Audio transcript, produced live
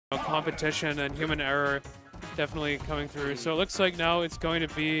competition and human error definitely coming through. So it looks like now it's going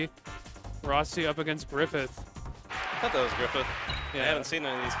to be Rossi up against Griffith. I thought that was Griffith. Yeah. I haven't seen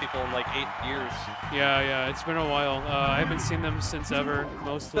any of these people in like 8 years. Yeah, it's been a while. I haven't seen them since ever,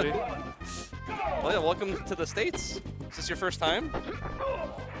 mostly. Well, yeah, welcome to the States. Is this your first time?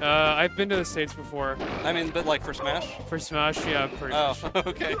 I've been to the States before. I mean, but like for Smash? For Smash, yeah, pretty much. Oh,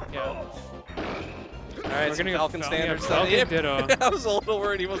 okay. Yeah. All right, we're gonna Falcon standards. Falcon Ditto. I was a little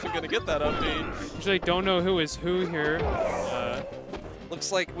worried he wasn't going to get that upbeat. Actually, don't know who is who here.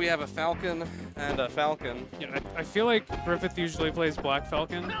 Looks like we have a Falcon and a Falcon. Yeah, I feel like Griffith usually plays Black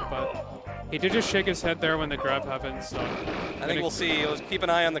Falcon, but he did just shake his head there when the grab happened. So I think we'll see. Let's keep an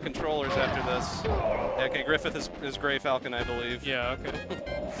eye on the controllers after this. Yeah, okay, Griffith is Gray Falcon, I believe. Yeah, okay.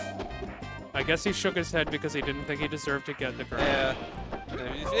 I guess he shook his head because he didn't think he deserved to get the grab.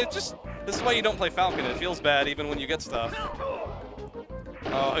 Yeah. This is why you don't play Falcon. It feels bad even when you get stuff.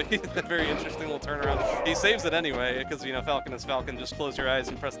 Oh, a very interesting little turnaround. He saves it anyway, because, you know, Falcon is Falcon. Just close your eyes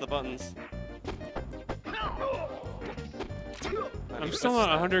and press the buttons. I'm still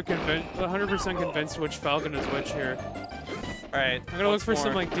not 100% convinced which Falcon is which here. All right. I'm going to look for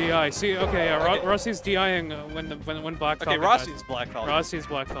some, like, DI. See, okay, yeah, okay. Rossi's DIing when Black Falcon. Okay, Rossi's Black Falcon. Rossi's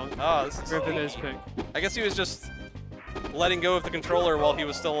Black Falcon. Oh, this is Griffith is pink. I guess he was just letting go of the controller while he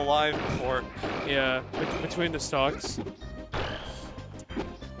was still alive before. Yeah, between the stocks.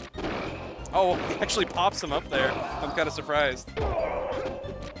 Oh, he actually pops him up there. I'm kind of surprised.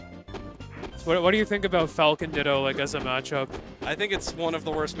 So what do you think about Falcon Ditto, like, as a matchup? I think it's one of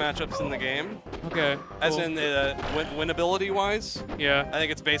the worst matchups in the game. Okay. As in winnability-wise? Yeah. I think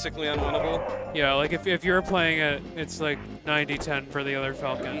it's basically unwinnable. Yeah, like if you're playing it, it's like 90-10 for the other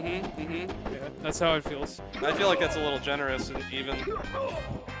Falcon. Mm-hmm. Yeah, that's how it feels. I feel like that's a little generous and even.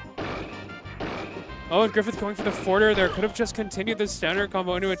 Oh, and Griffith going for the forwarder there. Could have just continued the standard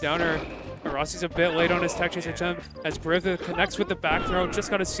combo into a downer. Rossi's a bit late on his tech chase attempt as Griffith connects with the back throw.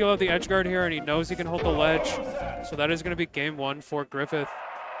 Just got to seal out the edge guard here, and he knows he can hold the ledge. So that is going to be game one for Griffith.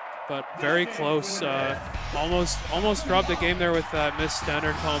 But very close. Almost dropped the game there with that missed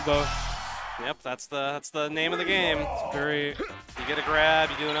standard combo. Yep, that's the name of the game. It's very. You get a grab,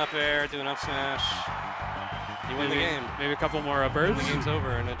 you do an up air, do an up smash. You win the game. Maybe a couple more uppers. The game's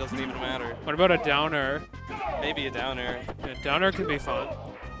over, and it doesn't even matter. What about a downer? Maybe a down air. Yeah, downer can be fun.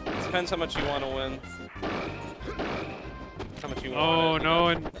 Depends how much you want to win. How much you want. Oh no,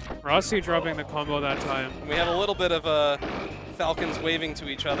 and Rossi dropping the combo that time. We have a little bit of Falcons waving to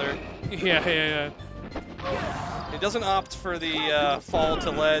each other. Yeah. He doesn't opt for the fall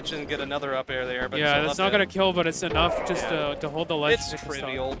to ledge and get another up air there. But yeah, that's not going to kill, but it's enough just to hold the ledge. It's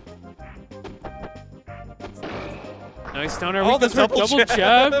trivial. Nice down air. Oh, the double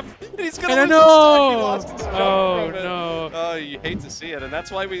jab. He's going to lose his stock. Oh, no. Oh, you hate to see it. And that's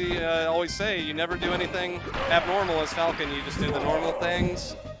why we always say you never do anything abnormal as Falcon. You just do the normal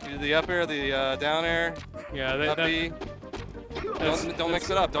things. You do the up air, the down air, up B. Don't mix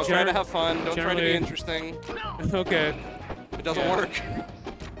it up. Don't try to have fun. Don't try to be interesting. Okay. It doesn't work.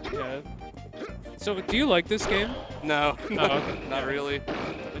 Yeah. So, do you like this game? No. Oh, okay. Not really.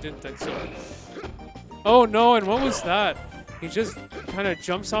 I didn't think so. Oh no, and what was that? He just kind of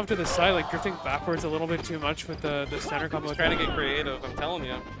jumps off to the side, like drifting backwards a little bit too much with the center combo. He's trying to get creative, I'm telling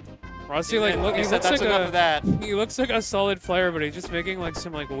you. Rossi, like, he looks like enough of that. He looks like a solid player, but he's just making like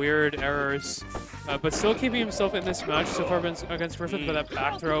some like weird errors, but still keeping himself in this match so far against Griffith. But that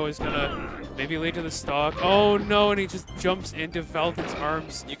back throw is gonna maybe lead to the stock. Oh no, and he just jumps into Falcon's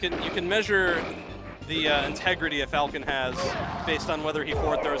arms. You can measure the integrity a Falcon has based on whether he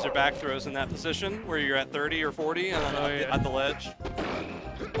forward throws or back throws in that position, where you're at 30 or 40 and at the ledge.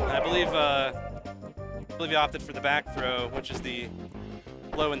 And I believe he opted for the back throw, which is the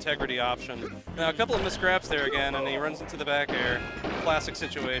low integrity option. Now a couple of missed grabs there again, and he runs into the back air. Classic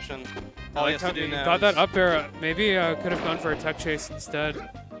situation. All he has to do now. Got that up air. Maybe could have gone for a tech chase instead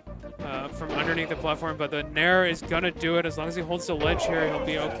from underneath the platform, but the Nair is gonna do it. As long as he holds the ledge here, he'll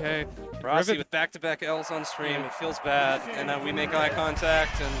be okay. Rossi with back-to-back L's on stream. It feels bad, and we make eye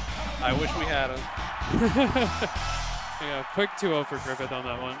contact, and I wish we had him. Yeah, quick 2-0 for Griffith on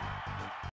that one.